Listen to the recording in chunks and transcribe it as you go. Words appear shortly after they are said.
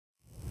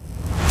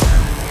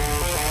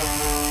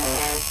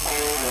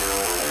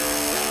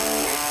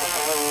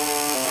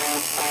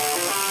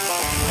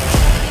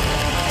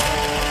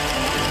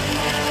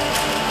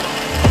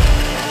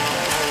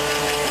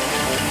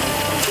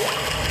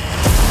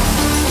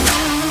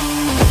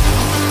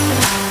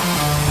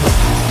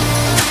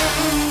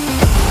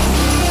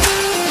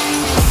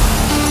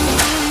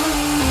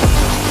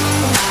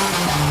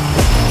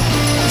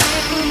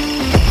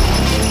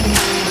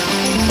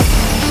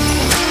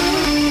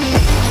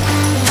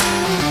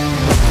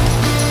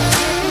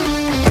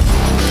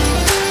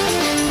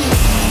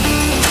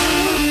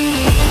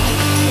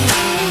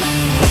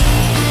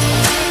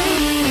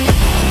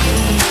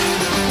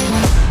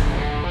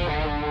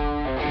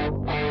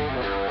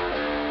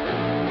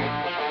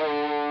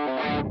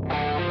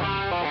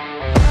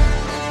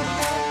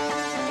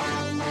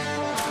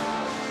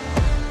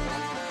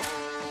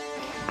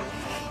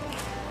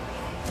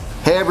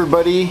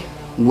everybody,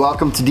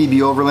 welcome to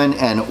DB Overland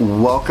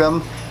and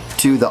welcome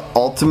to the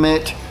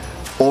ultimate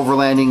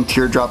overlanding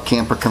teardrop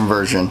camper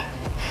conversion.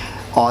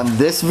 On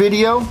this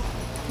video,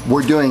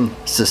 we're doing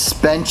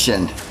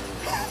suspension.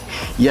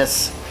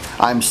 Yes,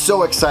 I'm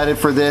so excited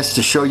for this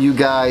to show you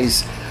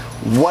guys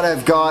what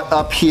I've got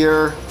up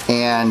here,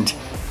 and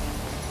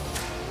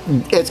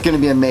it's going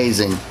to be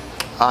amazing.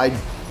 I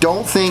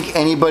don't think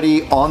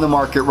anybody on the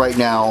market right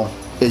now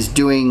is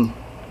doing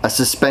a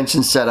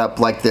suspension setup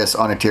like this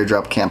on a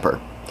teardrop camper.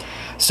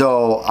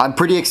 So I'm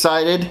pretty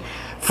excited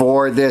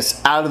for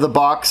this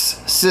out-of-the-box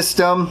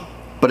system,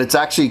 but it's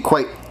actually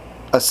quite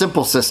a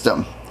simple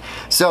system.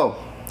 So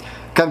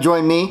come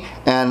join me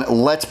and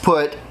let's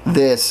put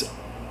this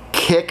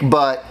kick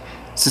butt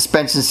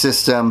suspension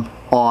system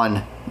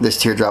on this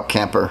teardrop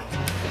camper.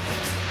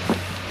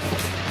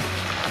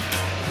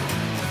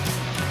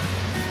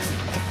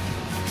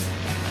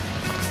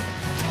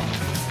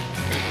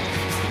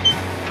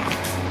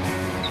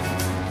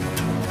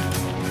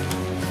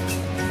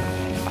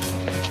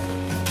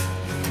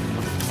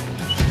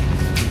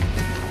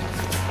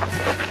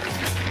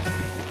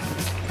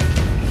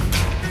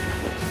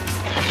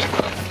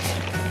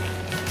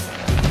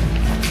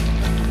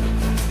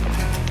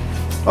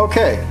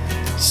 Okay,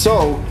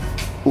 so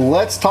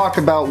let's talk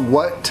about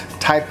what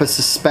type of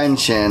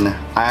suspension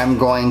I'm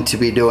going to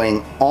be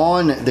doing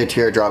on the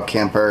teardrop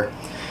camper.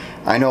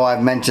 I know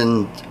I've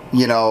mentioned,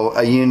 you know,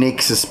 a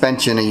unique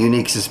suspension,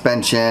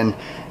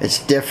 it's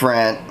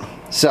different.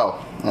 So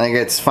I think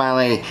it's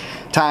finally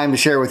time to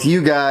share with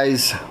you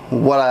guys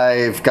what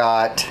I've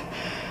got,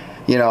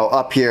 you know,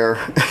 up here.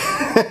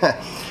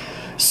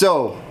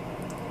 So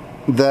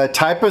the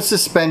type of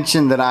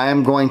suspension that I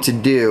am going to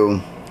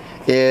do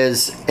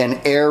is an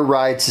air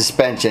ride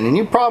suspension, and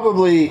you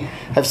probably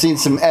have seen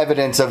some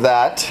evidence of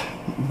that,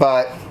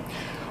 but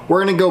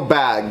we're gonna go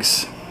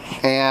bags.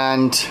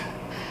 And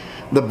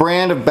the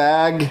brand of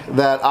bag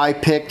that I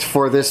picked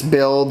for this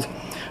build,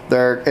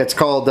 it's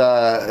called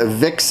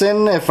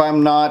Vixen, if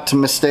I'm not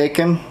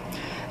mistaken,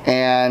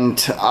 and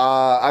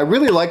I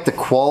really like the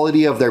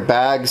quality of their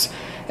bags.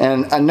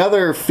 And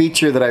another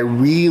feature that I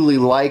really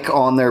like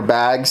on their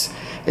bags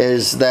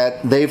is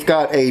that they've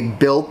got a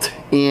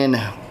built-in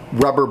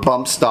rubber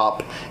bump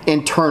stop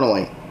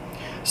internally,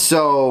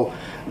 so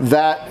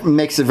that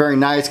makes it very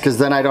nice, because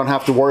then I don't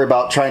have to worry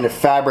about trying to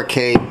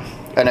fabricate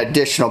an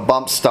additional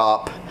bump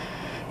stop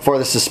for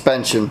the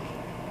suspension.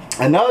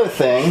 Another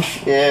thing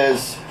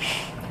is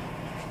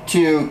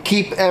to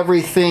keep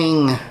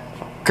everything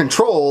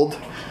controlled.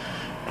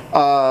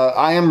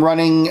 I am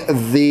running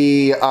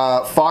the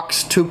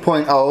Fox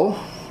 2.0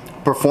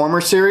 Performer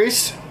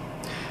Series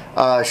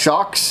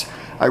shocks.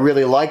 I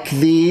really like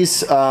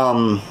these.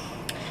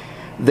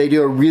 They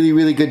do a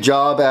really good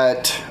job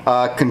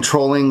at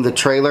controlling the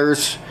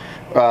trailers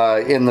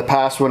in the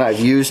past when I've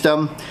used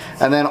them.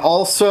 And then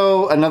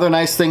also another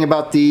nice thing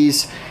about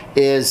these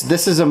is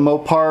this is a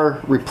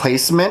Mopar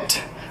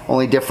replacement.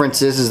 Only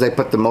difference is they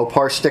put the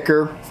Mopar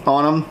sticker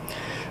on them.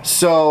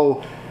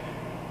 So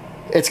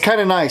it's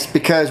kind of nice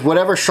because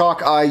whatever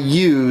shock I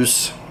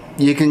use,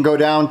 you can go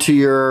down to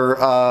your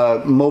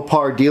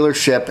Mopar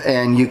dealership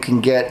and you can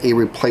get a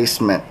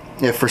replacement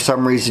if for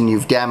some reason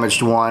you've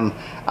damaged one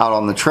out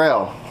on the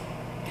trail.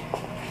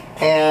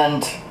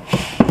 And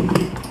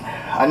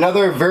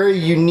another very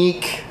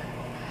unique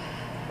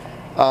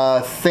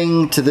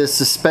thing to this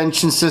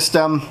suspension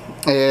system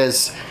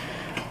is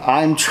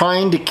I'm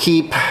trying to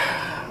keep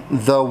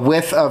the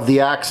width of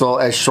the axle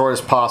as short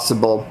as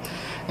possible.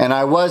 And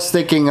I was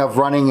thinking of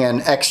running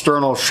an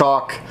external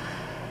shock,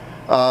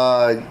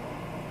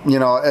 you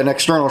know, an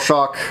external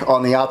shock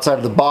on the outside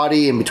of the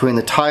body in between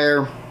the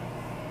tire,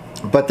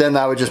 but then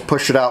that would just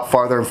push it out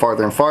farther and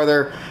farther and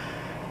farther,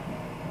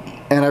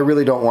 and I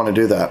really don't want to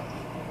do that.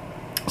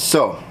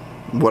 So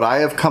what I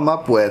have come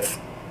up with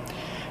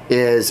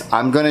is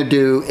I'm going to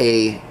do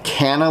a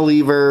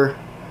cantilever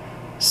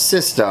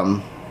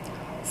system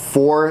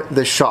for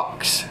the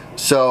shocks.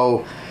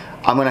 So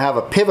I'm going to have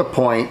a pivot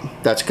point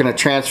that's going to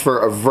transfer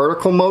a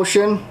vertical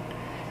motion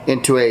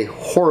into a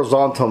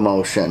horizontal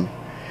motion,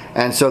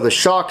 and so the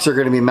shocks are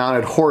going to be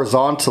mounted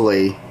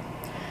horizontally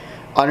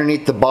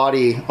underneath the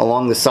body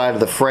along the side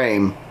of the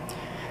frame,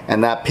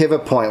 and that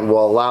pivot point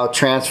will allow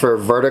transfer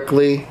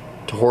vertically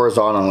to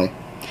horizontally.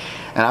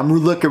 And I'm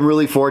looking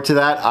really forward to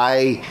that.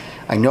 I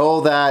know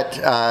that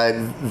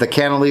the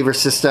cantilever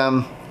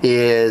system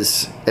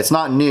it's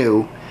not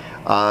new.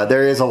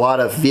 There is a lot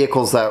of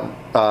vehicles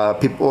that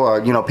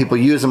people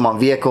use them on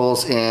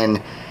vehicles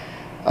in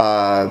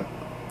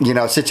you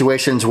know,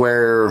 situations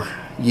where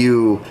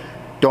you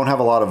don't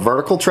have a lot of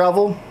vertical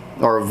travel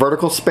or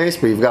vertical space,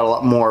 but you've got a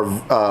lot more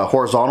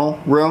horizontal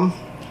room.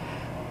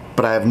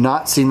 But I have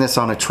not seen this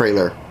on a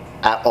trailer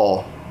at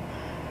all.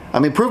 I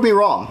mean, prove me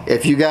wrong.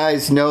 If you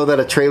guys know that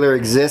a trailer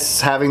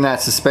exists having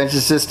that suspension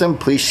system,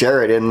 please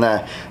share it in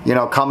the, you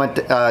know,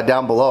 comment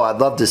down below. I'd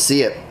love to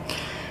see it.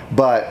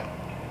 But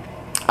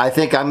I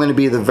think I'm going to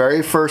be the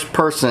very first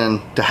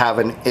person to have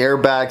an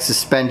airbag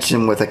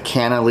suspension with a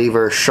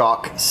cantilever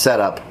shock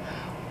setup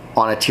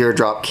on a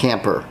teardrop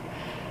camper.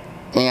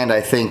 and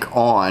I think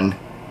on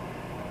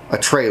a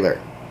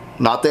trailer.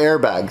 Not the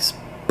airbags,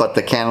 but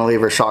the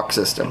cantilever shock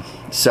system.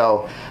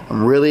 So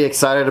I'm really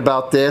excited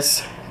about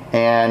this,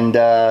 and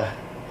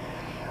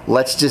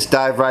let's just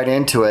dive right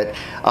into it.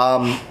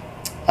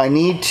 I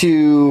need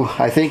to,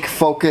 I think,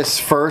 focus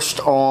first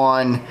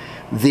on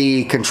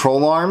the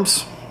control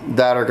arms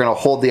that are going to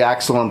hold the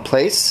axle in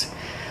place.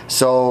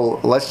 So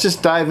let's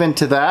just dive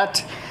into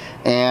that,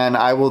 and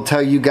I will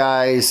tell you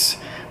guys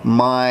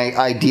my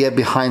idea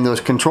behind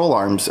those control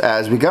arms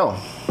as we go.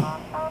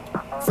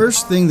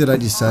 First thing that I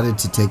decided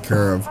to take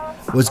care of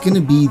was going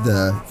to be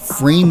the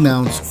frame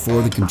mounts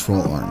for the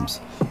control arms.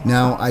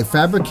 Now, I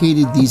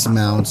fabricated these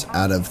mounts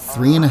out of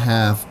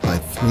 3.5 by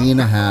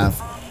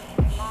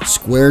 3.5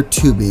 square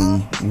tubing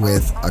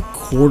with a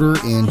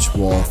 1/4 inch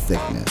wall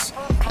thickness.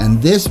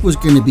 And this was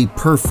going to be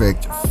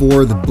perfect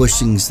for the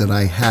bushings that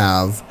I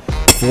have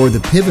for the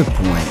pivot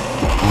point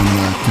on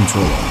the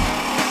control arm.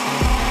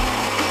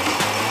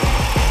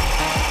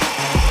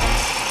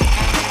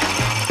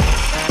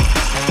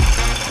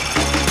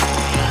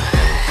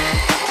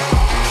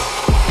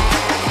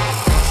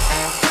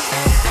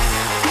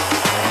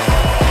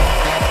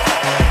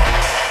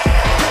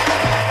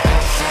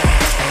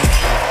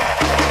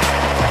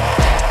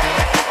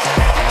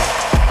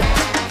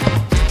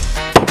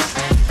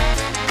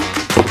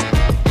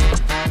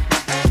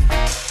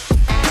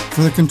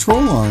 For the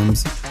control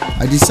arms,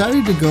 I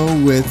decided to go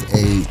with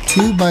a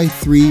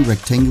 2x3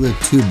 rectangular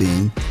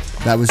tubing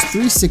that was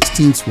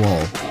 3/16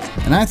 wall,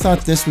 and I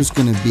thought this was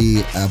going to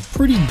be a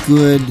pretty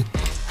good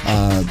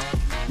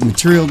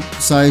material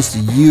size to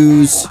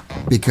use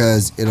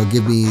because it'll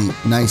give me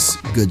nice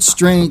good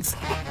strength,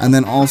 and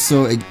then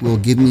also it will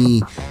give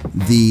me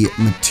the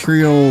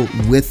material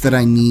width that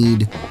I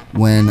need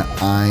when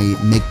I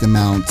make the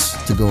mounts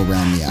to go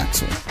around the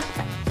axle.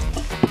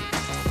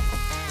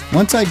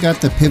 Once I got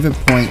the pivot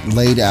point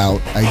laid out,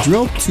 I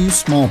drilled 2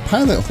 small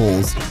pilot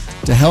holes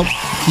to help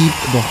keep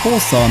the hole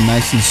saw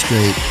nice and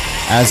straight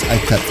as I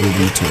cut through the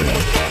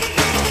material.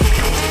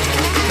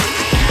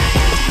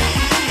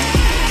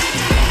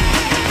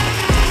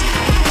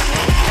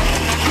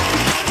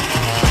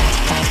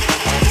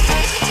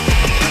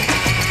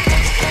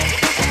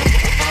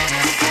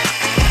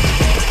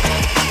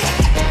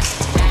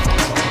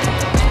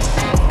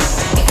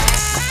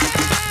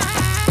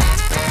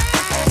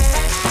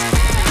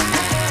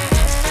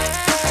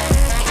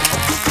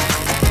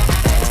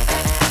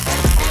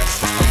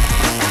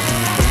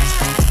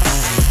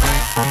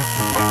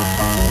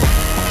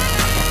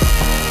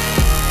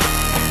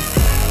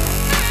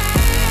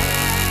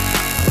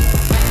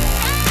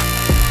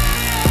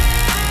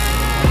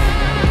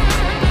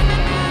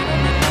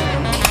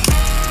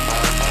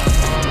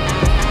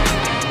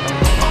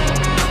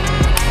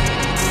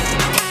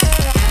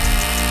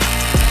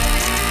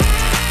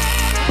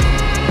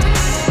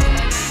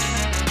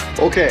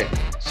 Okay,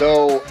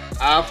 so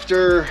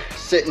after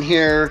sitting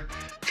here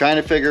trying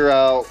to figure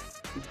out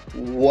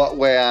what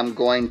way I'm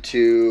going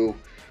to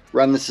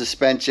run the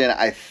suspension,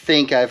 I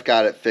think I've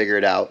got it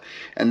figured out.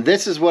 And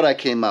this is what I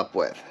came up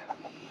with.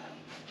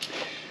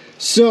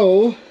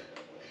 So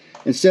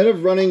instead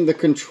of running the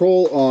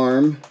control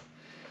arm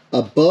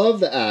above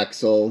the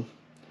axle,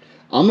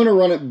 I'm going to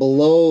run it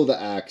below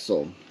the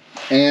axle.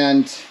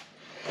 And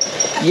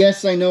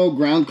yes, I know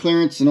ground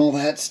clearance and all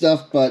that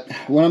stuff, but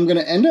what I'm going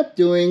to end up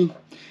doing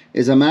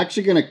is I'm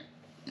actually going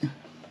to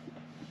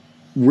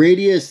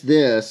radius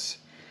this.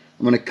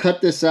 I'm going to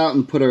cut this out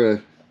and put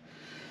a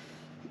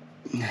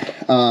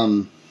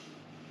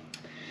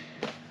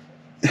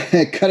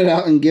cut it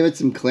out and give it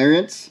some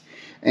clearance.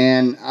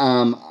 And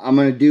I'm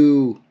going to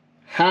do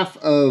half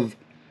of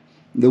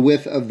the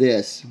width of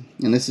this,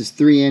 and this is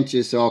 3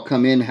 inches, so I'll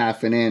come in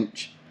half an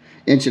inch,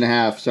 inch and a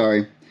half,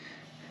 sorry,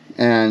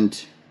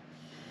 and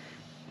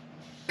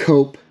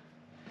cope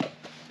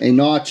a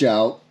notch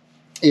out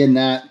in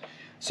that.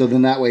 So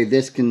then that way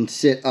this can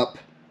sit up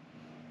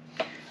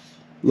a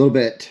little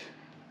bit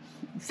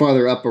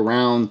farther up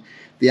around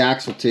the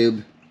axle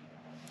tube.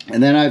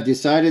 And then I've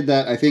decided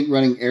that I think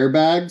running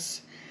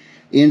airbags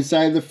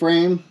inside the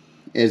frame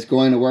is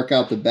going to work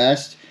out the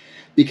best,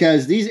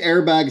 because these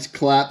airbags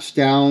collapse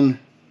down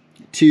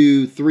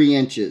to 3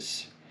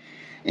 inches.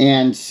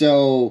 And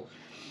so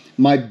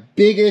my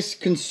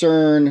biggest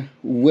concern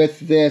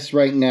with this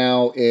right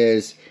now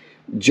is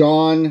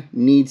John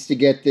needs to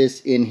get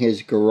this in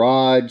his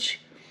garage.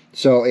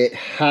 So it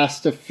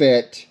has to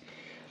fit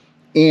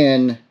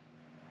in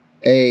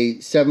a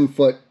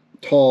 7-foot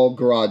tall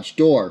garage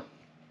door.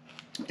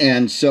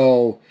 And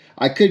so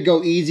I could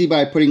go easy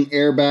by putting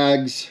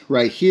airbags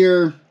right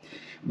here,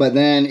 but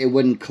then it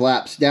wouldn't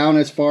collapse down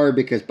as far,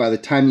 because by the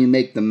time you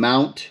make the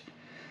mount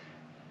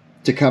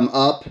to come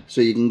up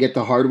so you can get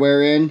the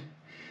hardware in,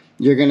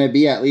 you're going to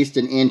be at least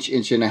an inch,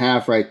 inch and a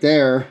half right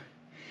there.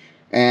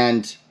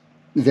 And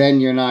then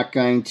you're not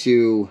going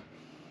to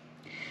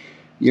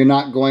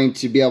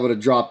be able to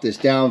drop this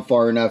down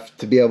far enough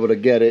to be able to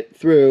get it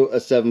through a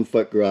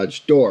 7-foot garage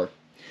door.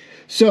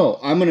 So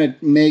I'm going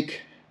to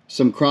make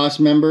some cross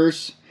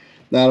members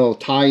that'll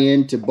tie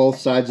into both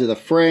sides of the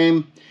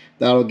frame.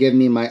 That'll give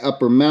me my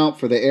upper mount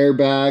for the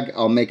airbag.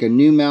 I'll make a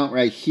new mount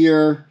right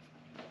here.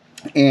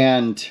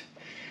 And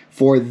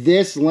for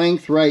this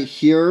length right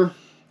here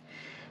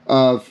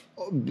of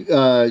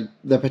the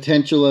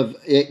potential of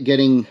it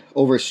getting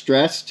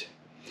overstressed,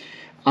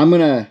 I'm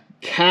going to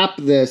cap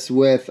this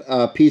with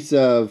a piece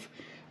of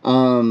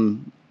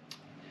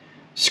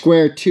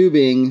square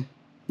tubing,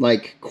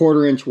 like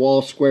 1/4 inch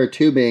wall square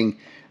tubing,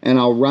 and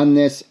I'll run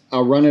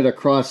it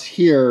across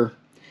here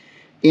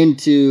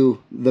into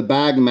the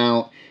bag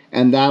mount,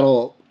 and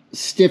that'll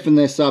stiffen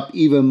this up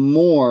even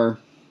more.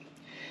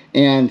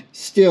 And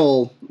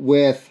still,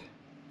 with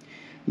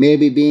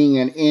maybe being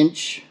an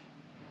inch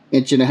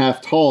and a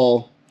half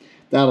tall,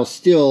 that'll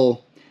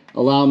still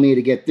allow me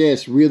to get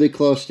this really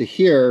close to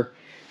here,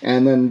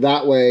 and then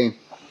that way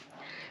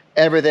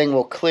everything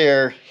will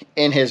clear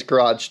in his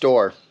garage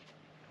door.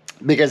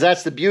 Because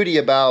that's the beauty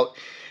about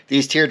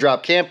these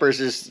Teardrop campers,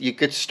 is you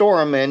could store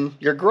them in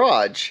your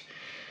garage.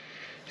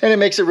 And it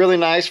makes it really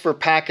nice for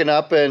packing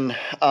up and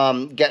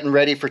getting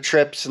ready for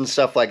trips and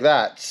stuff like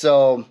that.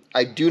 So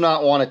I do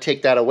not want to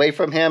take that away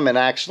from him. And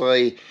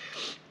actually,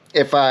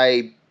 if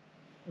I,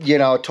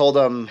 told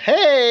him,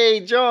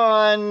 hey,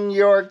 John,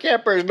 your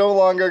camper is no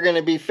longer going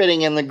to be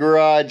fitting in the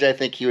garage, I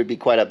think he would be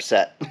quite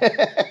upset.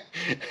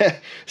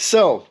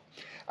 So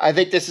I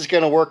think this is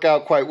going to work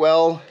out quite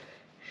well.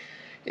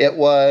 It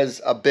was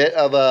a bit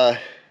of a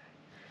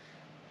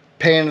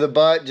pain in the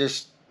butt,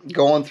 just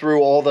going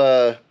through all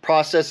the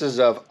processes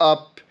of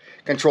up,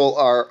 control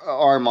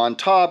arm on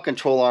top,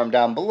 control arm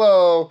down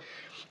below,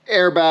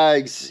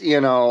 airbags,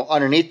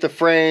 underneath the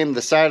frame,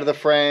 the side of the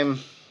frame,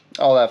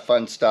 all that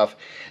fun stuff.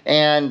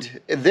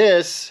 And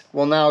this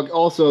will now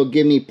also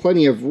give me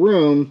plenty of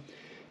room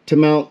to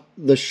mount.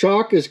 The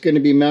shock is going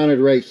to be mounted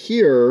right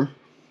here,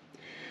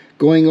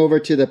 going over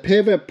to the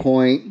pivot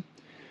point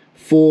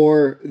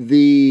for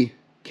the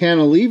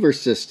cantilever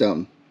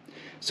system.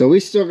 So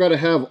we still got to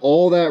have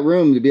all that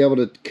room to be able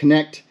to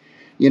connect,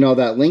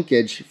 that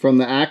linkage from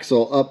the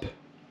axle up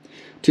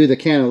to the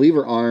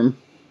cantilever arm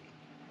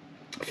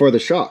for the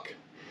shock.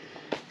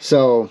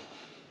 So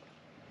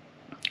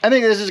I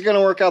think this is going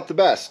to work out the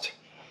best.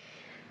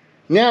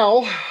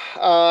 Now,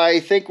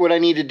 I think what I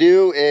need to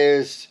do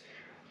is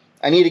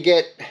I need to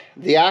get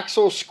the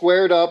axle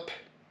squared up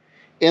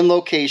in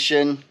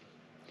location.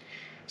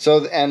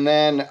 So, and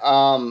then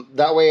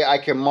that way I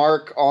can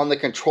mark on the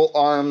control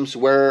arms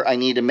where I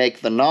need to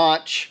make the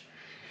notch.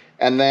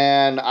 And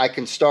then I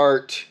can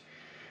start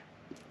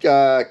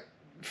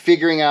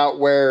figuring out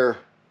where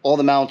all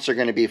the mounts are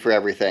going to be for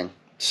everything.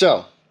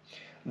 So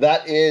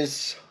that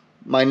is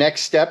my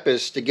next step,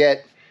 is to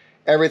get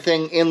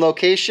everything in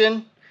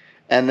location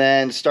and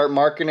then start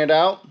marking it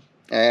out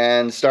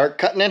and start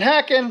cutting and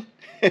hacking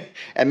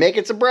and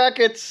making some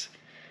brackets.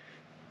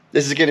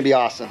 This is going to be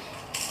awesome.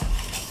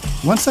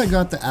 Once I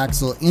got the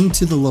axle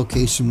into the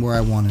location where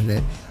I wanted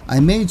it, I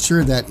made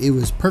sure that it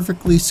was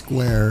perfectly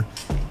square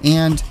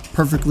and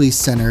perfectly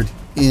centered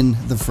in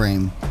the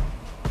frame.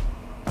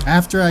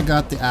 After I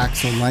got the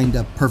axle lined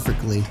up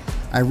perfectly,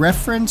 I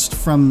referenced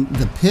from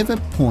the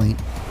pivot point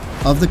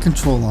of the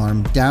control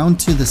arm down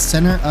to the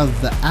center of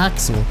the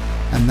axle,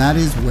 and that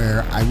is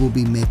where I will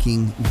be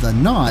making the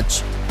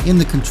notch in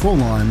the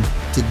control arm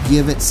to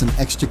give it some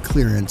extra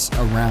clearance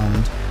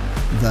around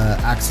the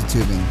axle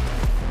tubing.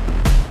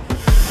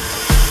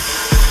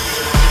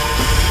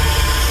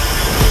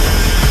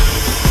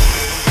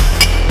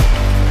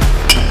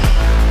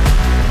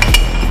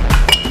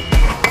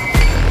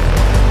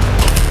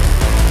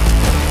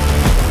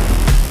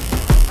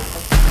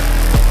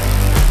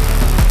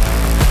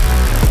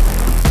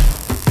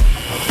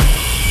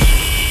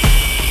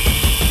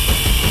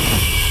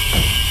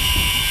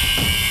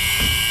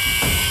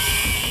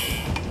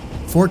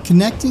 For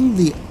connecting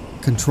the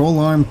control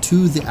arm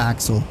to the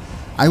axle,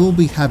 I will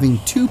be having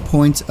 2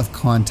 points of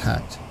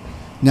contact.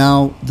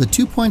 Now, the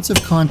 2 points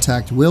of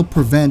contact will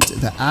prevent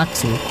the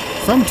axle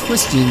from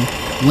twisting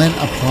when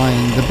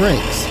applying the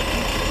brakes.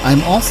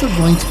 I'm also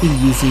going to be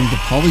using the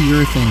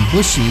polyurethane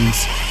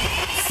bushings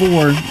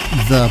for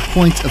the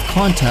points of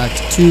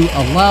contact to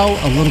allow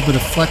a little bit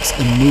of flex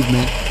and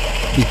movement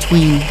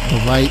between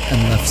the right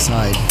and left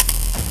side.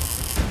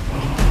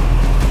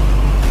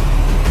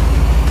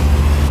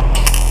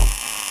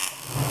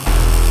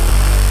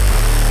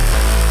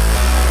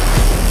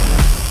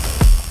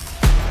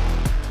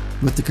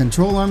 With the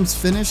control arms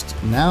finished,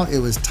 now it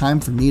was time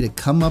for me to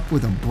come up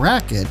with a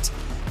bracket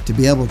to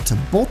be able to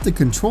bolt the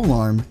control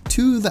arm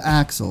to the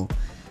axle.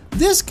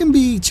 This can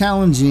be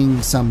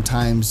challenging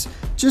sometimes,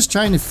 just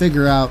trying to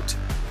figure out,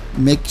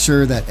 make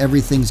sure that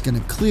everything's going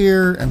to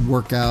clear and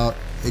work out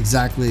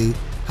exactly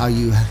how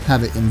you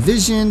have it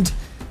envisioned,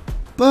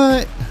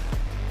 but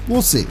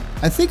we'll see.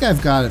 I think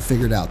I've got it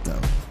figured out though.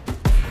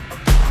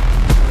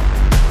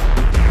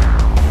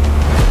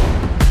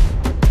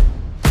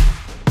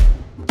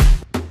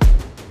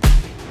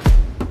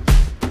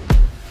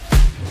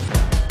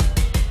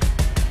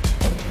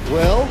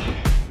 Well,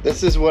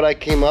 this is what I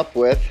came up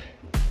with.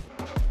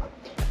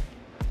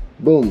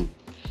 Boom.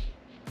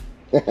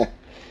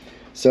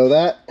 So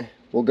that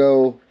will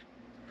go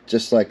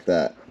just like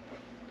that.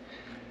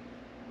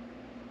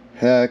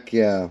 Heck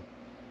yeah.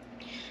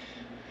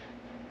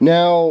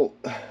 Now,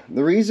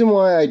 the reason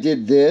why I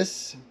did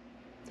this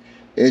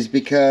is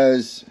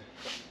because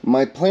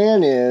my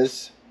plan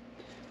is,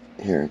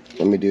 here,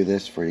 let me do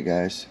this for you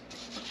guys.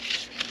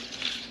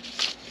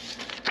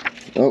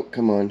 Oh,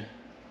 come on.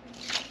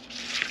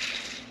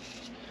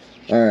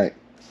 Alright.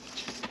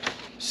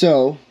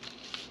 So,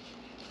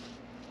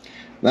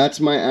 that's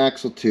my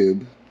axle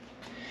tube.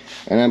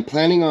 And I'm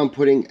planning on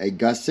putting a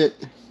gusset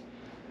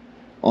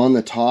on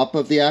the top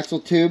of the axle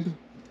tube.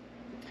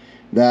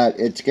 That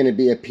it's going to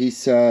be a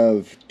piece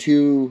of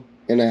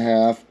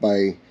 2.5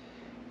 by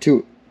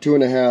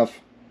 2.5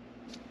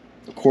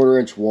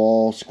 1/4-inch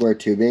wall square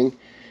tubing.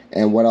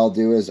 And what I'll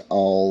do is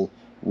I'll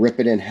rip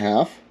it in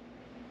half.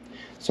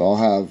 So I'll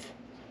have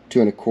 2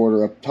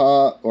 1/4 up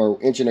top, or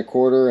 1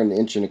 1/4 and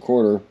 1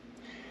 1/4.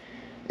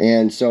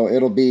 And so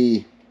it'll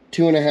be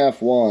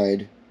 2.5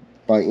 wide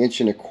by 1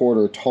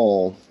 1/4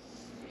 tall.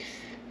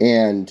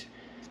 And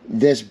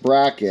this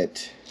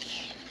bracket,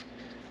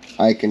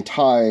 I can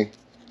tie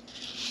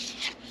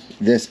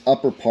this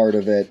upper part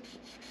of it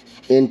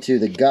into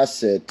the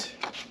gusset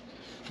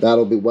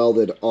that'll be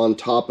welded on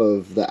top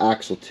of the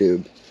axle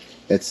tube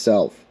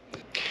itself.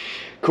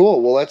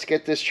 Cool, well, let's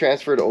get this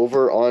transferred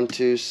over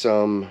onto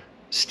some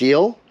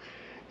steel,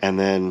 and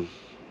then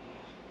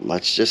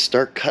let's just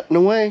start cutting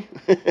away.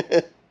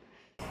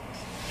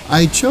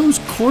 I chose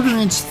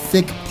 1/4-inch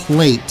thick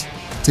plate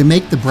to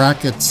make the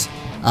brackets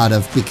out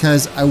of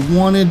because I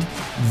wanted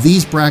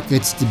these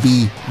brackets to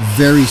be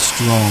very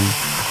strong.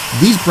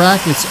 These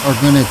brackets are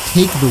going to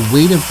take the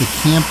weight of the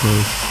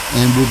camper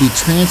and we'll be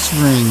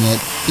transferring it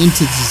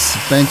into the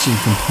suspension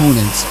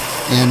components,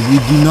 and we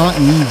do not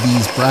need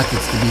these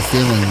brackets to be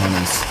failing on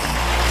us.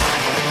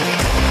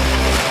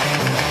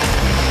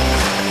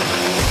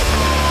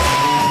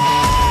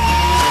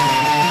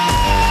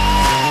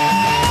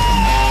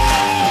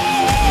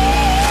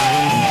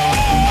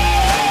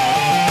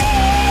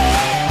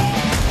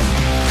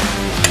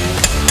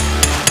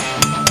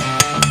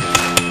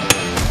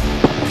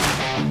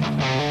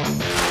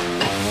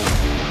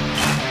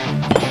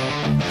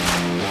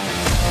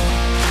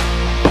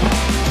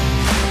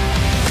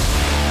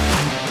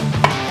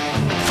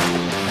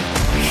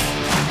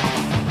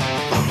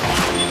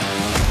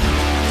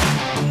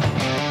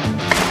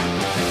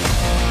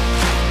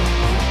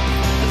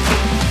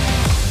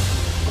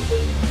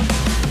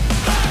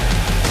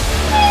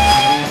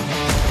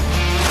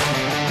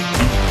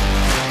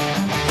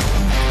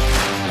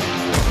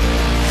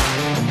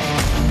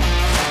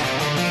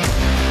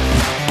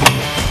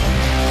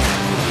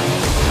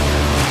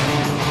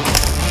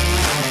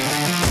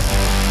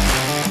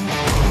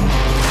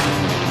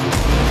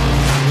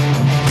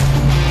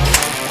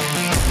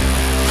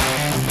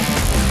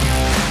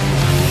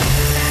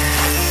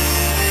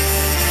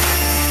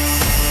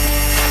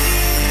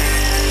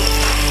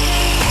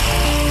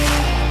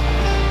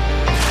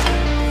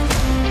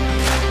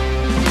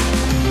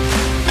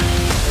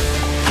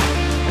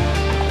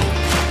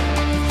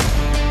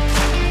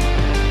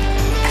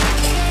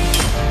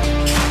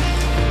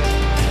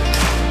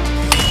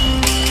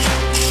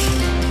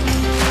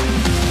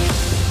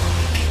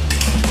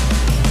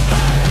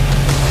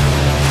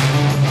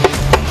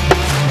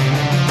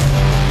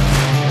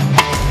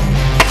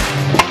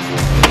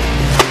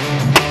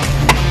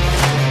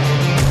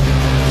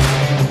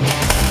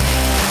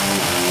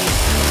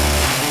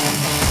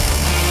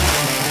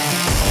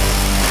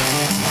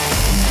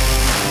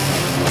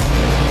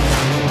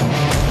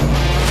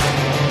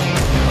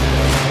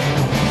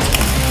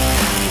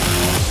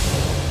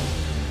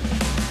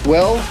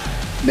 Well,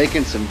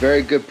 making some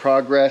very good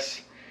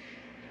progress.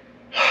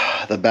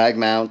 The bag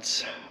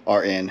mounts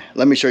are in.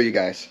 Let me show you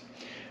guys.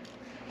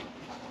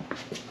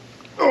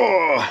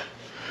 Oh.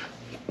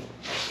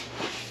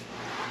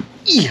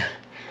 Yeah.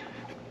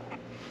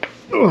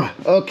 Oh.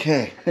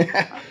 Okay.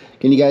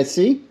 Can you guys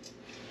see?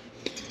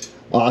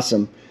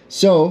 Awesome.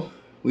 So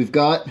we've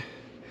got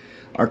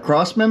our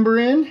cross member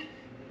in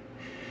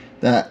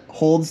that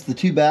holds the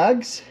two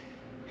bags.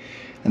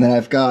 And then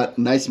I've got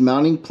a nice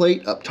mounting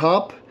plate up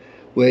top,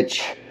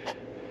 which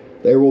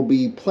there will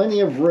be plenty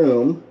of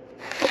room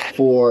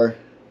for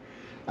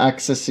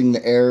accessing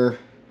the air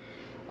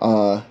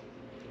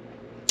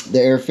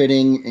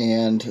fitting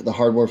and the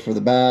hardware for the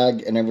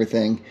bag and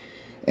everything.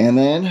 And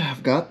then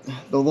I've got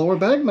the lower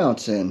bag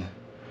mounts in.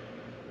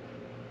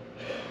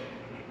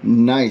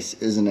 Nice,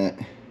 isn't it?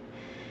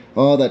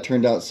 Oh, that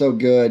turned out so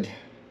good.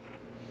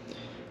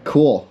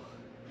 Cool.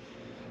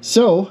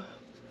 So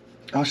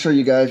I'll show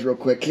you guys real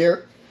quick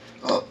here.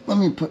 Oh, let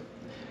me put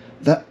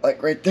that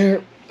like right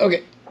there.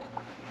 Okay.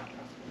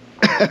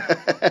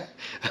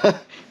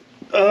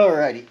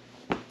 Alrighty.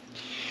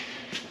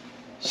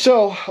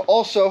 So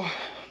also,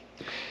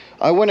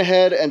 I went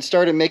ahead and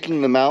started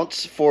making the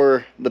mounts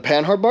for the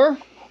panhard bar.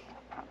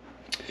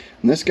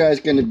 And this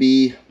guy's going to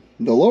be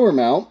the lower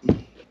mount.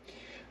 And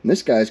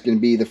this guy's going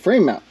to be the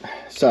frame mount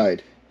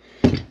side.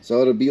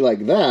 So it'll be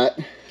like that.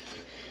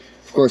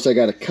 Of course, I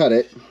got to cut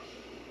it.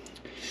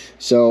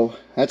 So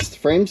that's the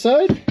frame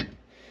side.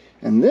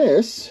 And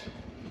this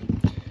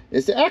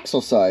is the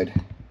axle side.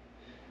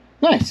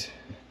 Nice.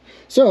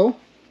 So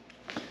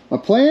my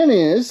plan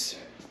is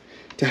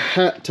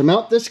to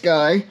mount this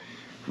guy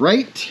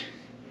right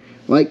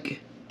like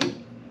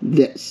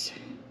this,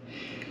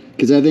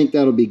 because I think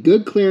that'll be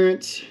good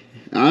clearance,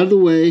 out of the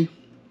way,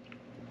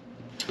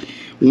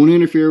 won't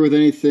interfere with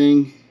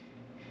anything.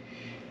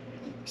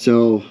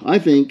 So I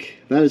think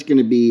that is going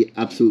to be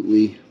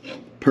absolutely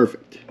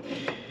perfect.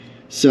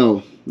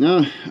 So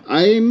now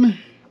I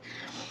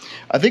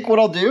think what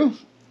I'll do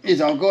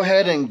is I'll go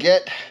ahead and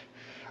get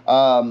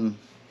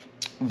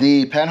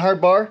the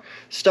panhard bar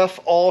stuff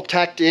all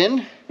tacked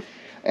in,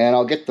 and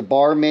I'll get the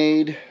bar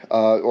made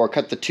or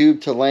cut the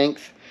tube to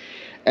length,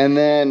 and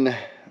then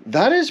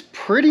that is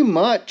pretty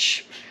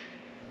much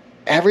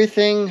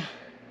everything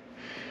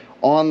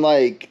on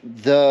like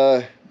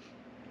the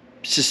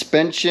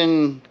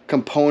suspension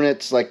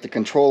components, like the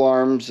control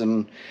arms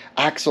and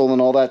axle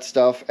and all that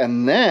stuff.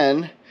 And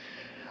then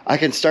I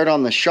can start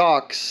on the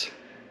shocks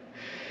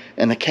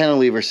and the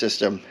cantilever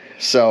system.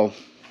 So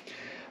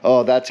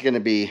oh, that's gonna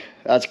be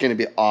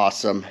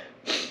awesome.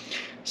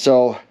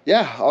 So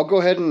yeah, I'll go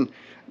ahead and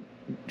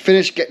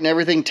finish getting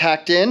everything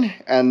tacked in,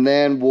 and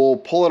then we'll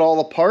pull it all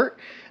apart,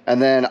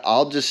 and then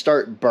I'll just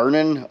start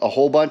burning a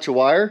whole bunch of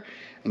wire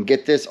and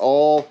get this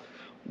all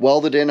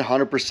welded in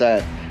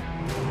 100%.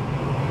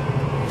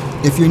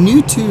 If you're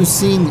new to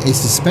seeing a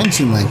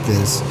suspension like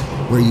this,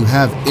 where you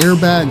have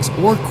airbags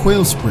or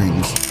coil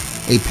springs,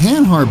 a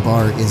panhard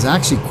bar is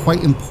actually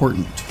quite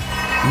important.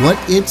 What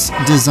it's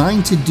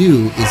designed to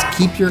do is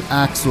keep your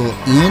axle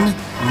in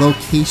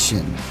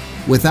location.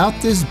 Without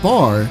this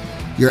bar,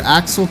 your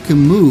axle can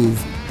move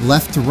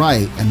left to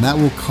right, and that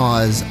will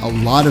cause a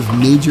lot of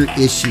major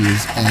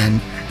issues,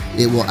 and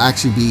it will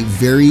actually be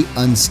very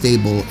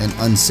unstable and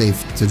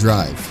unsafe to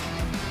drive.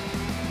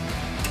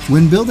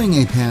 When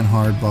building a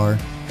panhard bar,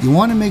 you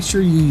want to make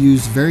sure you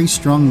use very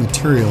strong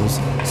materials,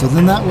 so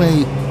then that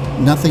way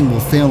nothing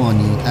will fail on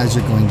you as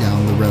you're going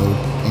down the road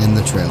and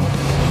the trail.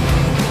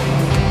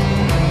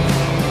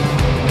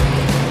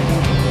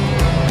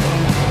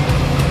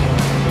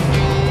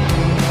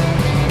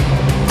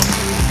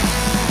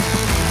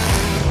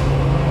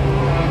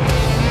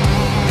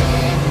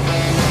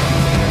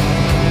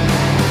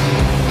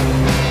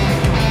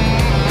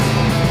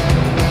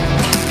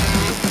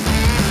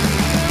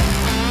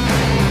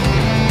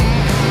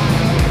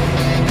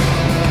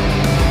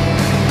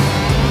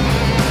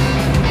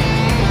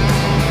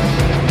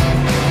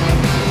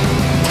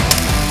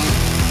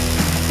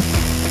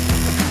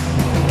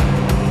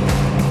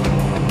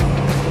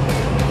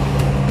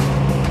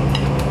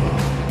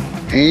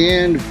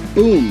 And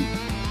boom,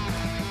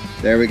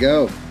 there we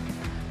go.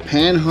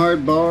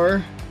 Panhard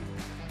bar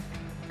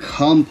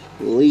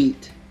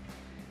complete.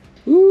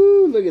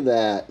 Woo, look at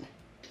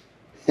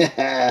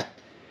that.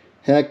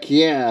 Heck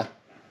yeah.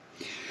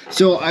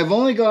 So I've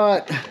only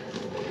got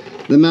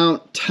the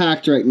mount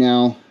tacked right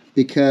now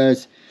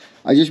because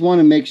I just want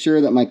to make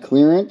sure that my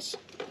clearance,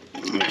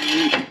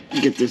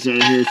 get this out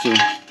of here, so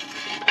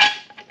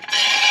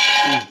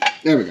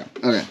there we go.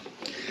 Okay,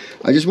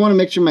 I just want to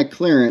make sure my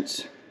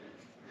clearance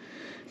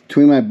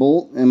between my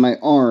bolt and my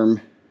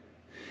arm,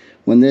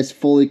 when this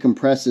fully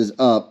compresses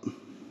up,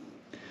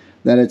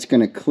 that it's going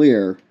to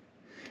clear.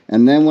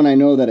 And then when I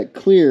know that it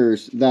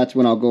clears, that's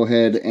when I'll go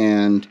ahead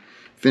and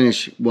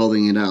finish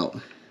welding it out.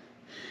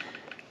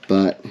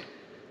 But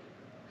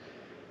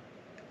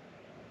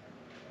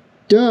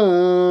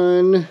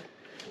done.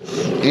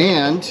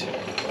 And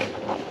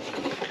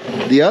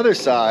the other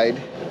side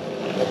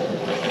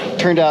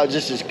turned out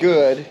just as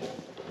good.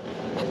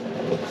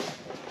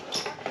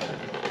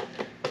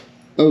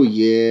 Oh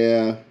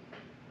yeah.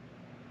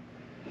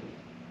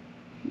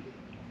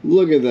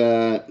 Look at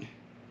that.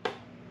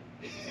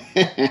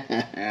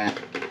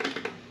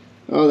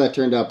 Oh, that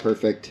turned out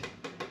perfect.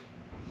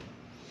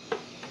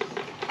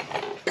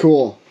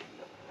 Cool.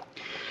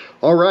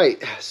 All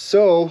right,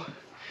 so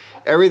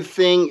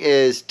everything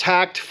is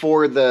tacked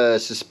for the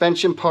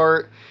suspension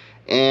part,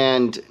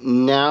 and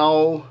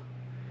now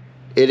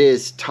it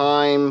is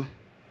time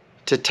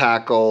to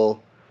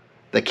tackle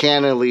the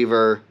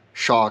cantilever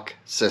shock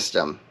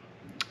system.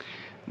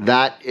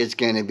 That is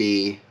going to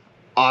be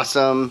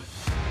awesome.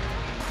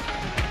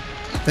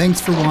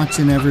 Thanks for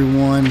watching,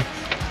 everyone.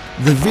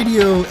 The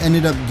video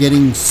ended up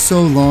getting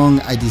so long,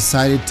 I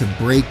decided to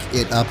break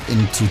it up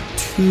into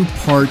 2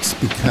 parts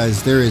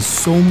because there is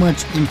so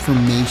much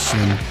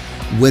information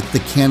with the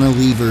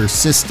cantilever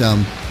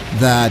system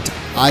that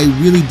I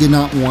really did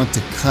not want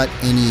to cut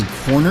any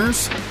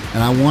corners,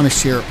 and I want to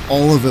share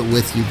all of it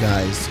with you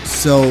guys.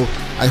 So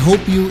I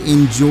hope you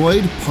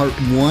enjoyed part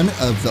 1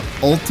 of the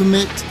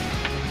ultimate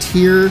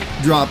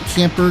teardrop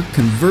camper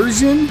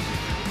conversion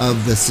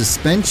of the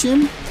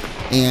suspension,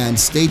 and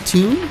stay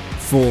tuned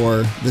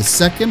for the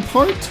second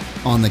part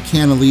on the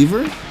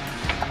cantilever.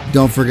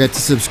 Don't forget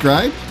to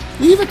subscribe,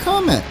 leave a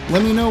comment,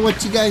 let me know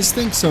what you guys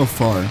think so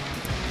far.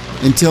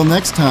 Until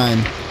next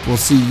time, we'll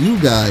see you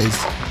guys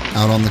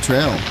out on the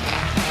trail.